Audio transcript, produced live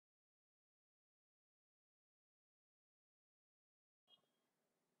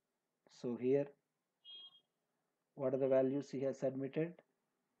So here, what are the values he has submitted?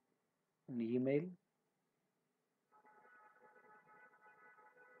 An email,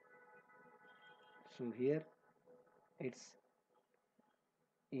 so here it's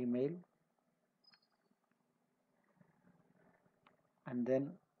email, and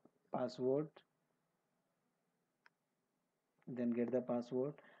then password, then get the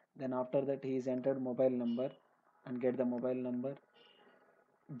password. Then after that he is entered mobile number and get the mobile number.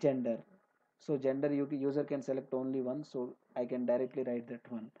 Gender, so gender user can select only one, so I can directly write that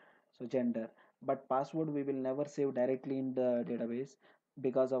one. So gender, but password we will never save directly in the database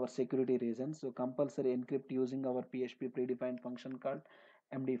because our security reasons. So compulsory encrypt using our PHP predefined function called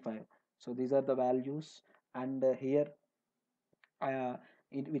MD5. So these are the values. And here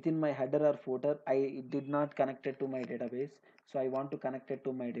within my header or footer I did not connect it to my database, so I want to connect it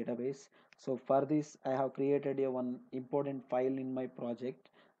to my database. So for this I have created a one important file in my project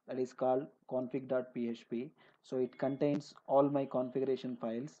that is called config.php. So it contains all my configuration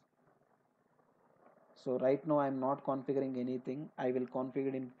files. So right now I'm not configuring anything, I will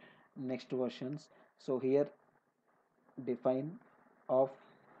configure in next versions. So here define of,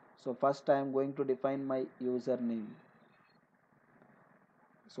 so first I am going to define my username.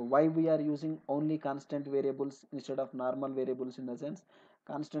 So why we are using only constant variables instead of normal variables? In the sense,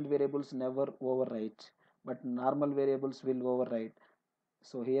 constant variables never overwrite, but normal variables will overwrite.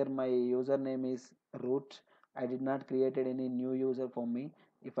 So here my username is root. I did not created any new user for me.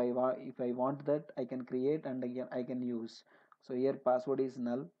 If I want that, I can create and again I can use. So here password is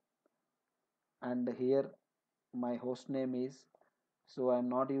null, and here my host name is, so I'm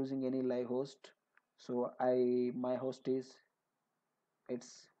not using any live host. So I my host is,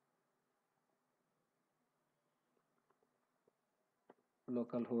 it's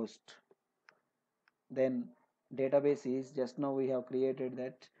localhost. Then database is, just now we have created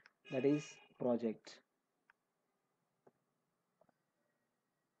that, that is project.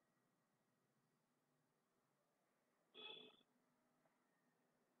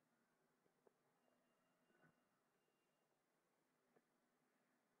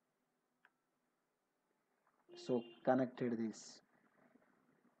 So connected this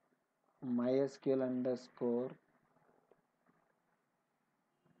mysql underscore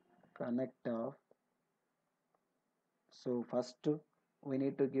connect of. So first we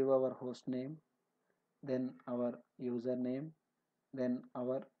need to give our host name, then our username, then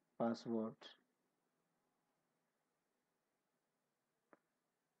our password,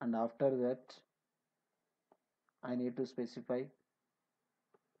 and after that I need to specify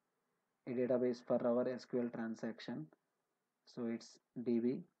a database for our SQL transaction. So it's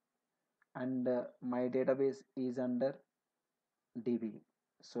DB, and my database is under DB.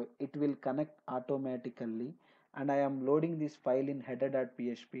 So it will connect automatically, and I am loading this file in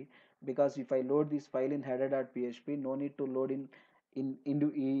header.php, because if I load this file in header.php, no need to load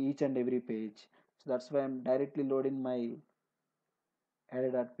into each and every page. So that's why I'm directly loading my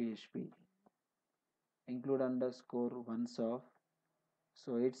header.php, include underscore once of.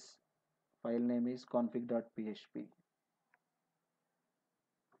 So its file name is config.php.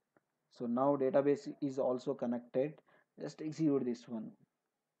 So now database is also connected. Just execute this one.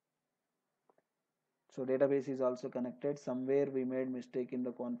 So database is also connected. Somewhere we made mistake in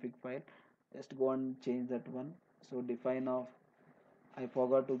the config file, just go and change that one. So define of, I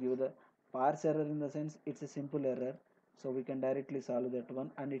forgot to give the parse error, in the sense it's a simple error, so we can directly solve that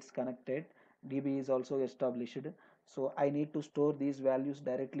one, and it's connected. DB is also established. So I need to store these values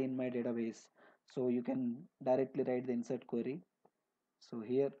directly in my database, so you can directly write the insert query. So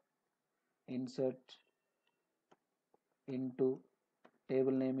here insert into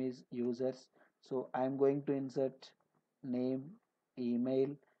table name is users. So I am going to insert name, email,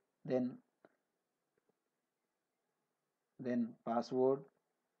 then password,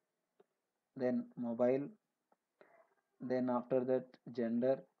 then mobile, then after that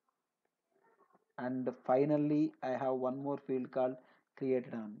gender, and finally I have one more field called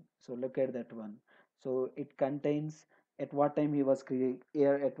created on. So look at that one. So it contains at what time he was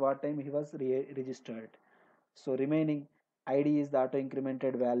at what time he was registered. So remaining id is the auto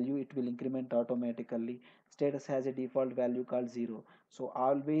incremented value, it will increment automatically. Status has a default value called 0, so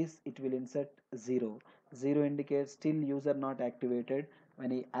always it will insert 0. 0 indicates still user not activated. When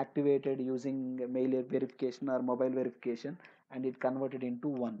he activated using mail verification or mobile verification, and it converted into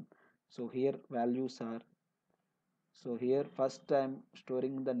 1. So here values are, so here first I am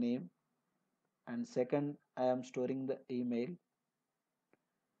storing the name, and second I am storing the email.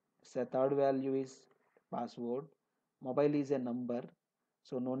 So third value is password. Mobile is a number,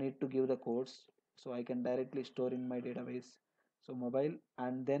 so no need to give the codes, so I can directly store in my database. So mobile,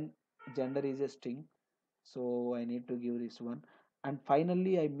 and then gender is a string, so I need to give this one. And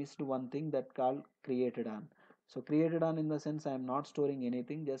finally I missed one thing that called created on. So created on in the sense I am not storing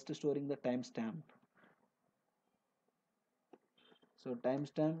anything, just storing the timestamp. So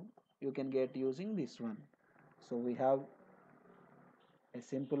timestamp you can get using this one. So we have a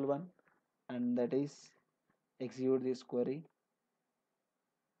simple one, and that is execute this query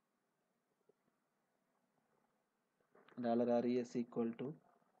 $res equal to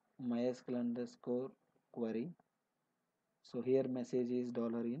mysql underscore query. So here message is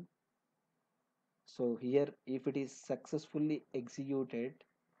dollar $in. So here if it is successfully executed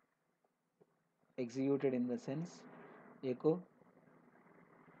in the sense echo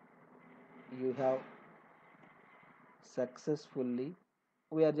you have successfully,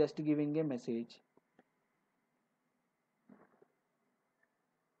 we are just giving a message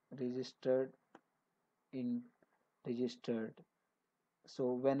registered in registered.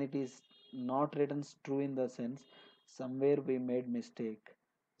 So when it is not written true in the sense somewhere we made mistake,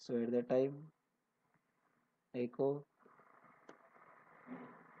 so at the time echo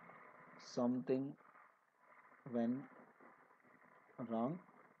something went wrong.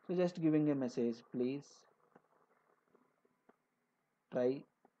 So just giving a message, please try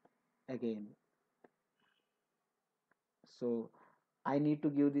again. So I need to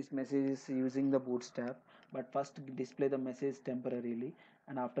give these messages using the Bootstrap, but first display the message temporarily,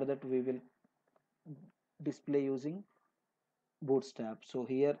 and after that we will display using Bootstrap. So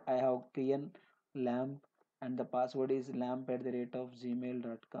here I have created lamp, and the password is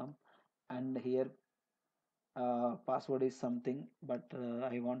lamp@gmail.com, and here password is something, but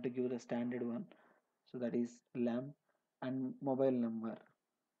I want to give the standard one, so that is lamp, and mobile number.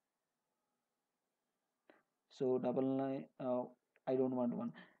 So double nine, I don't want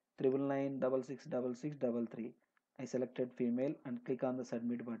one. 999 666633. I selected female and click on the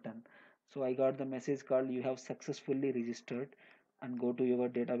submit button. So I got the message called you have successfully registered, and go to your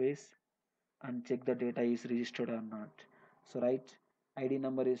database and check the data is registered or not. So right, ID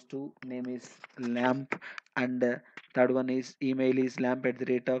number is 2, name is lamp, and third one is email is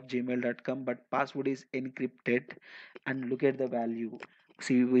lamp@gmail.com, but password is encrypted. And look at the value.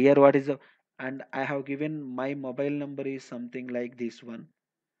 See here what is the, and I have given my mobile number is something like this one,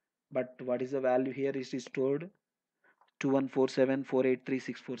 but what is the value here is stored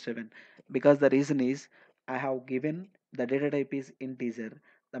 2147483647, because the reason is I have given the data type is integer.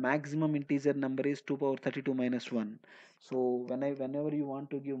 The maximum integer number is 2 power 32 minus 1. So whenever you want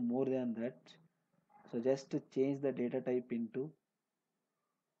to give more than that, so just change the data type into,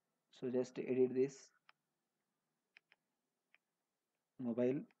 so just edit this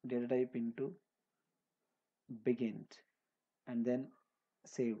mobile data type into begin, and then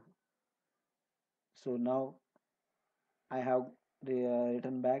save. So now I have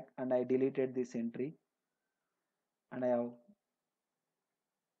written back, and I deleted this entry, and I have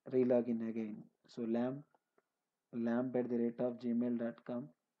relogin again. So lamp@gmail.com,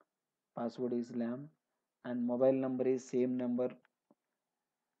 password is lamp, and mobile number is same number.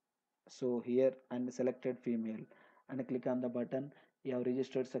 So here and selected female, and click on the button, you have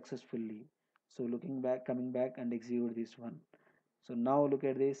registered successfully. So looking back, coming back and execute this one. So now look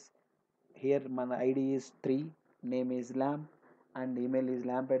at this. Here my ID is 3, name is lamp, and email is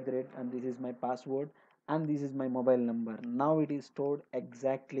lamp at the rate, and this is my password, and this is my mobile number. Now it is stored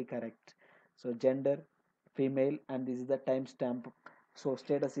exactly correct. So gender female, and this is the timestamp. So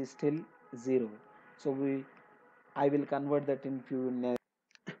status is still 0. So I will convert that in few.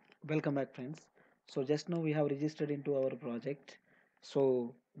 Welcome back friends. So just now we have registered into our project.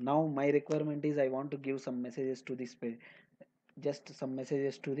 So now my requirement is I want to give some messages to this page, just some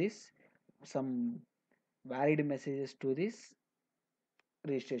messages to this, some valid messages to this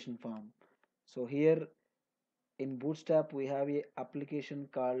registration form. So here in Bootstrap we have a application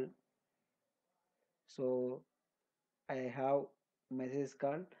called, so I have message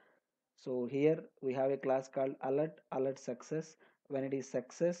called, so here we have a class called alert success. When it is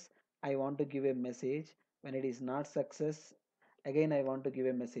success I want to give a message, when it is not success again I want to give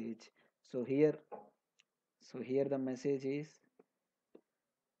a message. So here the message is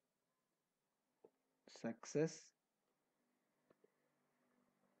success,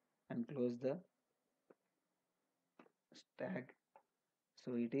 and close the tag.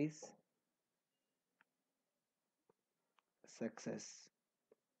 So it is success.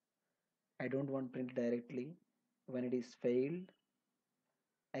 I don't want print directly. When it is failed,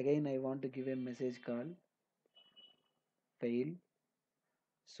 again I want to give a message called fail.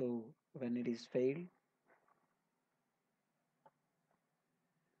 So when it is failed,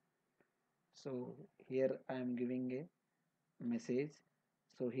 so here I am giving a message.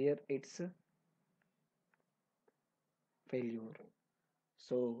 So here it's a failure.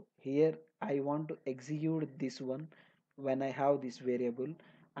 So here I want to execute this one when I have this variable,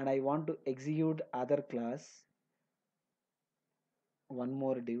 and I want to execute other class, one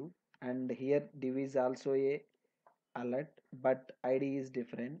more div, and here div is also a alert, but id is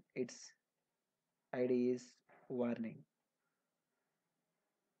different. Its id is warning.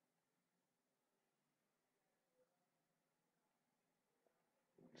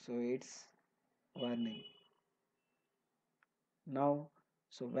 So it's warning. Now,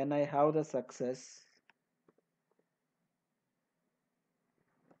 so when I have the success,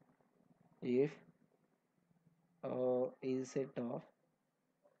 if is set of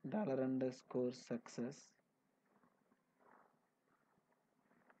dollar underscore success,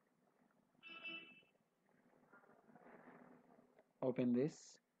 open this,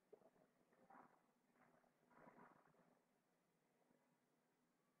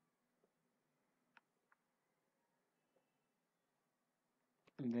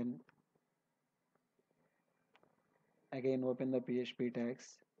 and then again open the PHP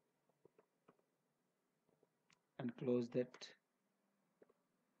tags and close that.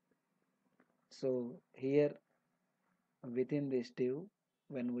 So here within this div,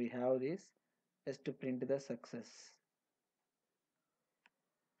 when we have this, just to print the success.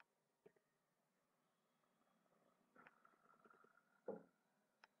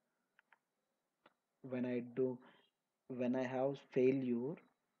 When I do, when I have failure,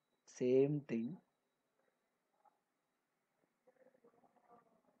 same thing,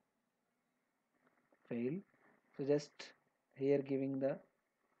 fail. So just here giving the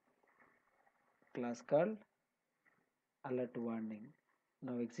class called alert warning.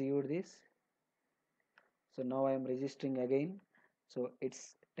 Now execute this. So now I am registering again. So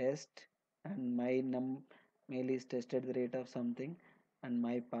it's test, and my mail is tested the rate of something, and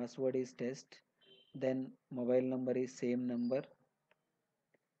my password is test, then mobile number is same number.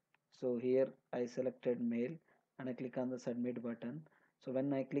 So here I selected mail and I click on the submit button. So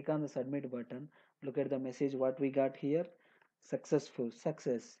when I click on the submit button, look at the message what we got here. Successful,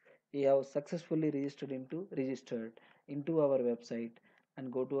 success. We have successfully registered into our website,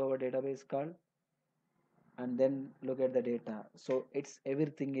 and go to our database called, and then look at the data. So it's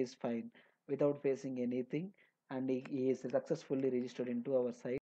everything is fine without facing anything, and he is successfully registered into our site.